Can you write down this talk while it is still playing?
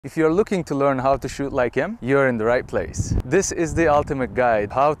If you're looking to learn how to shoot like him, you're in the right place. This is the ultimate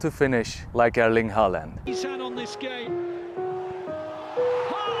guide, how to finish like Erling Haaland. He's had on this game.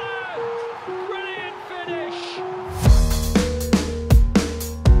 Haaland! Brilliant finish!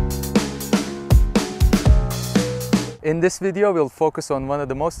 In this video, we'll focus on one of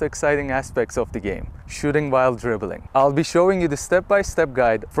the most exciting aspects of the game, shooting while dribbling. I'll be showing you the step-by-step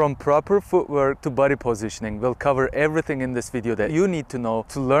guide from proper footwork to body positioning. We'll cover everything in this video that you need to know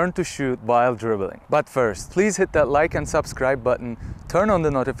to learn to shoot while dribbling. But first, please hit that like and subscribe button, turn on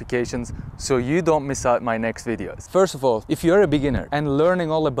the notifications so you don't miss out my next videos. First of all, if you're a beginner and learning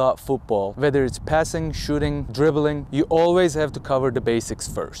all about football, whether it's passing, shooting, dribbling, you always have to cover the basics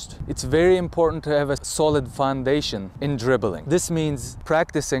first. It's very important to have a solid foundation in dribbling. This means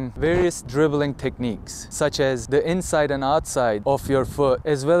practicing various dribbling techniques, such as the inside and outside of your foot,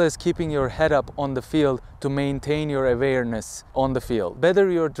 as well as keeping your head up on the field to maintain your awareness on the field. Better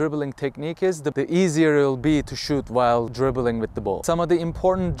your dribbling technique is, the easier it will be to shoot while dribbling with the ball. Some of the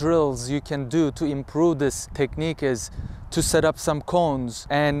important drills you can do to improve this technique is to set up some cones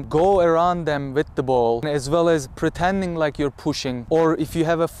and go around them with the ball, as well as pretending like you're pushing. Or if you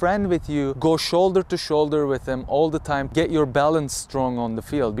have a friend with you, go shoulder to shoulder with them all the time. Get your balance strong on the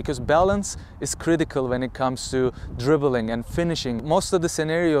field, because balance is critical when it comes to dribbling and finishing. Most of the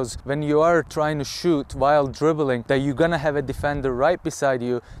scenarios when you are trying to shoot while dribbling, that you're gonna have a defender right beside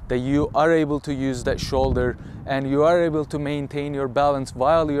you, that you are able to use that shoulder and you are able to maintain your balance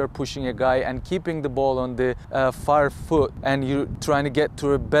while you're pushing a guy and keeping the ball on the far foot, and you're trying to get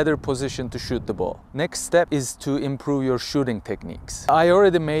to a better position to shoot the ball. Next step is to improve your shooting techniques. I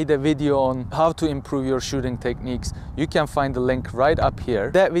already made a video on how to improve your shooting techniques. You can find the link right up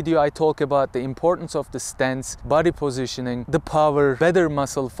here. That video I talk about the importance of the stance, body positioning, the power, better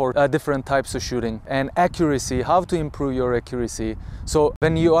muscle for different types of shooting, and accuracy, how to improve your accuracy. So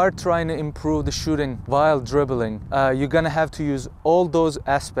when you are trying to improve the shooting while dribbling, you're gonna have to use all those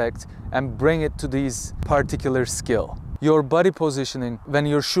aspects and bring it to these particular skill. Your body positioning when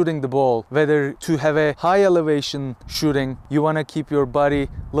you're shooting the ball, whether to have a high elevation shooting, you want to keep your body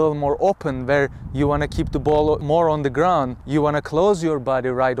a little more open, where you want to keep the ball more on the ground, you want to close your body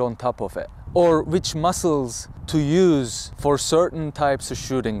right on top of it. Or which muscles to use for certain types of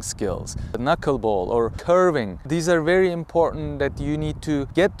shooting skills. Knuckleball or curving. These are very important, that you need to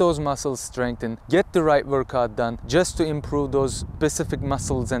get those muscles strengthened, get the right workout done just to improve those specific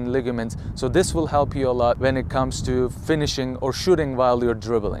muscles and ligaments. So this will help you a lot when it comes to finishing or shooting while you're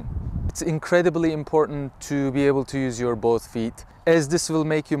dribbling. It's incredibly important to be able to use your both feet, as this will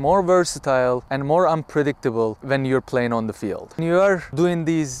make you more versatile and more unpredictable when you're playing on the field. When you are doing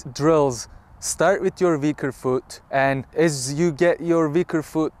these drills, start with your weaker foot, and as you get your weaker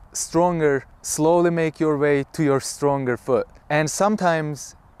foot stronger, slowly make your way to your stronger foot. And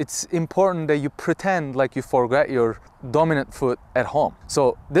sometimes it's important that you pretend like you forgot your dominant foot at home.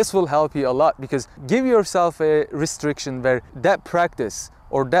 So this will help you a lot, because give yourself a restriction where that practice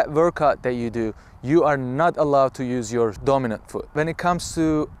or that workout that you do, you are not allowed to use your dominant foot. When it comes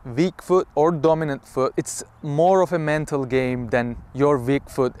to weak foot or dominant foot, it's more of a mental game than your weak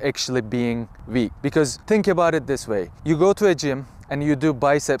foot actually being weak. Because think about it this way, you go to a gym and you do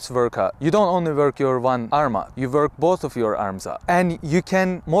biceps workout. You don't only work your one arm out, you work both of your arms out. And you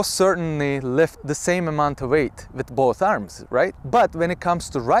can most certainly lift the same amount of weight with both arms, right? But when it comes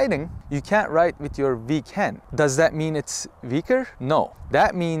to writing, you can't write with your weak hand. Does that mean it's weaker? No.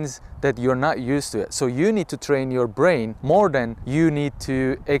 That means that you're not used to it. So you need to train your brain more than you need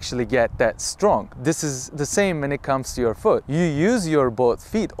to actually get that strong. This is the same when it comes to your foot. You use your both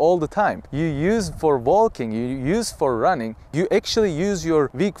feet all the time. You use for walking, you use for running. You actually use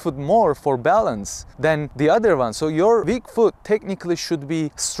your weak foot more for balance than the other one. So your weak foot technically should be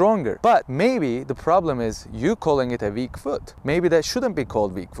stronger. But maybe the problem is you calling it a weak foot. Maybe that shouldn't be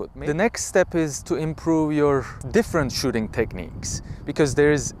called weak foot. The next step is to improve your different shooting techniques, because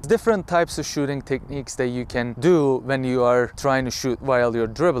there's different types of shooting techniques that you can do when you are trying to shoot while you're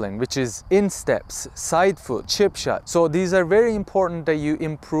dribbling, which is insteps, side foot, chip shot. So these are very important that you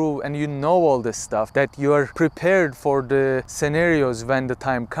improve and you know all this stuff, that you are prepared for the scenarios when the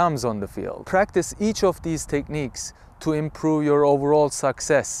time comes on the field. Practice each of these techniques to improve your overall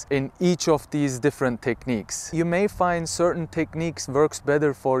success in each of these different techniques. You may find certain techniques works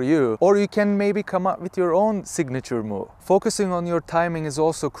better for you, or you can maybe come up with your own signature move. Focusing on your timing is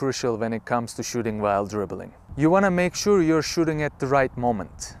also crucial when it comes to shooting while dribbling. You want to make sure you're shooting at the right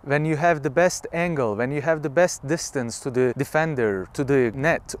moment. when you have the best angle, when you have the best distance to the defender, to the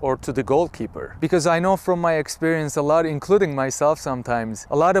net, or to the goalkeeper. Because I know from my experience a lot, including myself sometimes,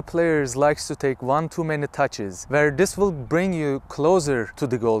 a lot of players likes to take one too many touches, where this will bring you closer to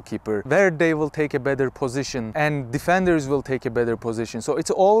the goalkeeper, where they will take a better position and defenders will take a better position. So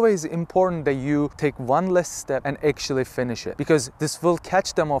it's always important that you take one less step and actually finish it, because this will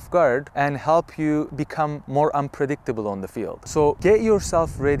catch them off guard and help you become more unpredictable on the field. So get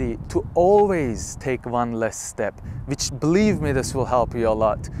yourself ready to always take one less step, which, believe me, this will help you a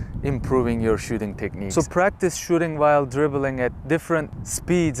lot improving your shooting techniques. So practice shooting while dribbling at different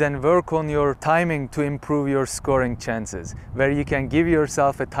speeds and work on your timing to improve your scoring chances, where you can give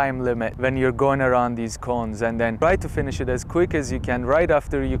yourself a time limit when you're going around these cones, and then try to finish it as quick as you can right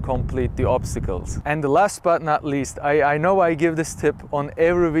after you complete the obstacles. And the last but not least, I know I give this tip on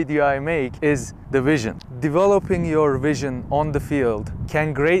every video I make, is the vision. Developing your vision on the field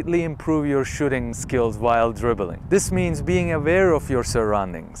can greatly improve your shooting skills while dribbling. This means being aware of your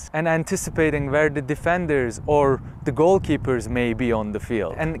surroundings and anticipating where the defenders or the goalkeepers may be on the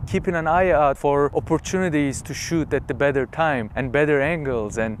field, and keeping an eye out for opportunities to shoot at the better time and better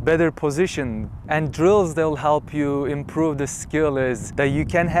angles and better position. And drills that will help you improve the skill is that you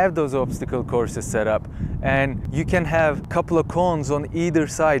can have those obstacle courses set up, and you can have a couple of cones on either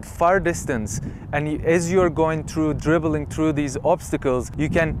side, far distance, and as you're going through, dribbling through these obstacles, you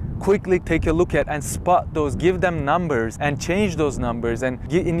can quickly take a look at and spot those, give them numbers and change those numbers,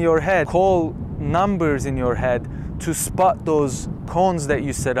 and in your head call numbers in your head to spot those cones that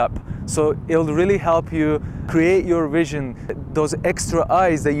you set up. So it'll really help you create your vision, those extra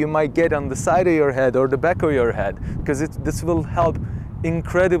eyes that you might get on the side of your head or the back of your head, because this will help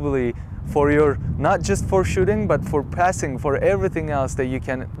incredibly for your, not just for shooting, but for passing, for everything else that you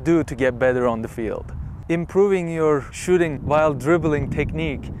can do to get better on the field. Improving your shooting while dribbling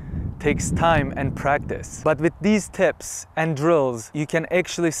technique takes time and practice. But with these tips and drills, you can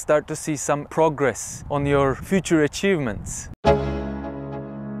actually start to see some progress on your future achievements.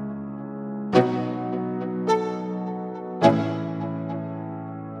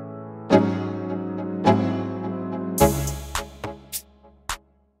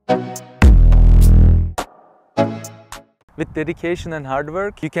 With dedication and hard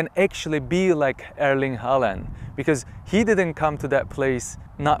work, you can actually be like Erling Haaland, because he didn't come to that place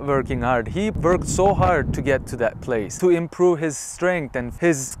not working hard. He worked so hard to get to that place, to improve his strength and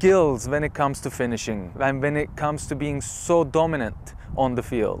his skills when it comes to finishing and when it comes to being so dominant on the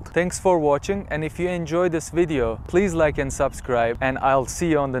field. Thanks for watching, and if you enjoyed this video, please like and subscribe, and I'll see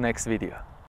you on the next video.